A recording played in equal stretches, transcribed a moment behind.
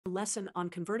Lesson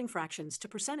on converting fractions to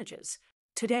percentages.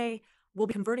 Today, we'll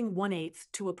be converting 1/8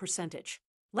 to a percentage.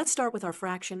 Let's start with our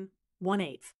fraction,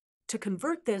 1/8. To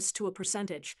convert this to a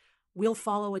percentage, we'll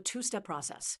follow a two-step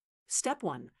process. Step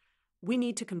 1, we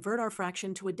need to convert our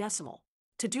fraction to a decimal.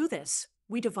 To do this,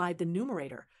 we divide the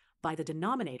numerator by the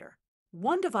denominator.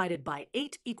 1 divided by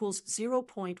 8 equals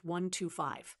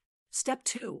 0.125. Step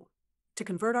 2, to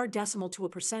convert our decimal to a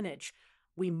percentage,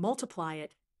 we multiply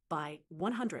it by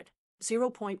 100.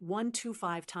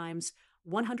 0.125 times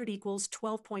 100 equals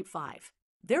 12.5.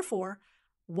 Therefore,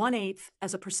 1/8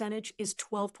 as a percentage is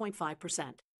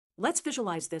 12.5%. Let's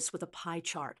visualize this with a pie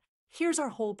chart. Here's our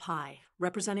whole pie,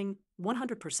 representing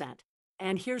 100%,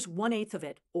 and here's 1/8 of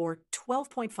it, or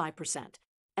 12.5%.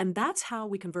 And that's how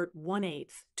we convert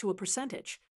 1/8 to a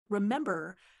percentage.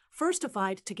 Remember, first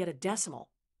divide to get a decimal,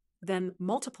 then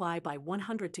multiply by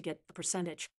 100 to get the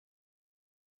percentage.